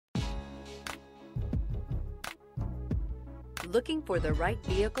Looking for the right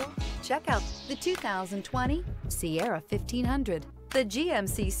vehicle? Check out the 2020 Sierra 1500. The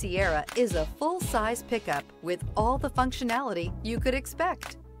GMC Sierra is a full-size pickup with all the functionality you could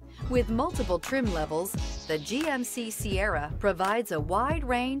expect. With multiple trim levels, the GMC Sierra provides a wide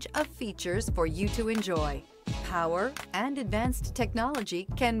range of features for you to enjoy. Power and advanced technology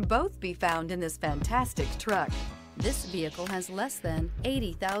can both be found in this fantastic truck. This vehicle has less than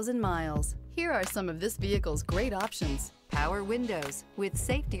 80,000 miles. Here are some of this vehicle's great options: power windows with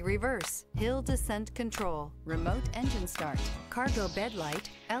safety reverse, hill descent control, remote engine start, cargo bed light,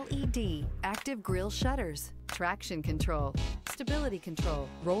 LED, active grille shutters, traction control, stability control,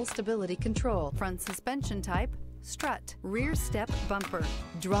 roll stability control, front suspension type, strut, rear step bumper.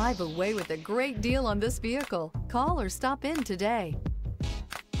 Drive away with a great deal on this vehicle. Call or stop in today.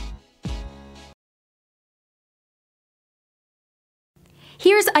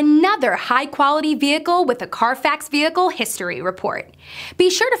 Here's another high-quality vehicle with a Carfax Vehicle History Report.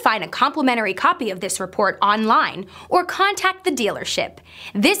 Be sure to find a complimentary copy of this report online or contact the dealership.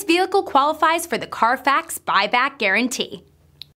 This vehicle qualifies for the Carfax Buyback Guarantee.